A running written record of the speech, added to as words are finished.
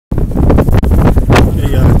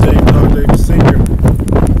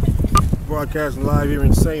broadcasting live here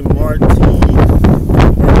in St. Martin, Islands.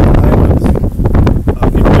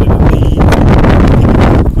 Getting ready to leave. Give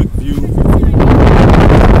you a quick view.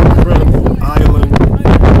 Incredible island.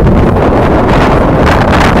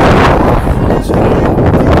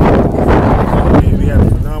 We had a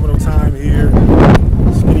phenomenal time here.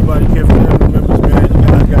 If anybody care for family members, man, you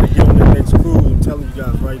guys got to get on the next cruise. I'm telling you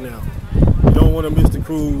guys right now. You don't want to miss the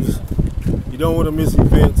cruise. You don't want to miss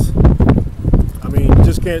events. I mean, you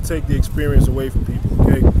just can't take the experience away from people,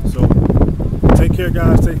 okay? So, take care,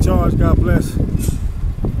 guys. Take charge. God bless.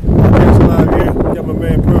 Thanks live here. Got my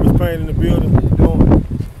man Purvis Payne in the building. How you doing?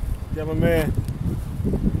 Got my man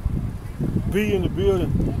B in the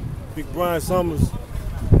building. Big Brian Summers.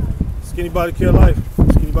 Skinny Body Care Life.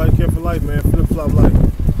 Skinny Body Care for life, man. Flip flop life.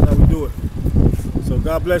 That's how we do it. So,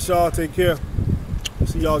 God bless y'all. Take care.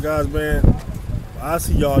 See y'all guys, man. I'll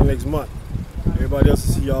see y'all next month. Everybody else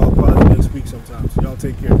will see y'all probably next week sometime. So y'all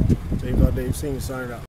take care. James R. Dave Senior signing out.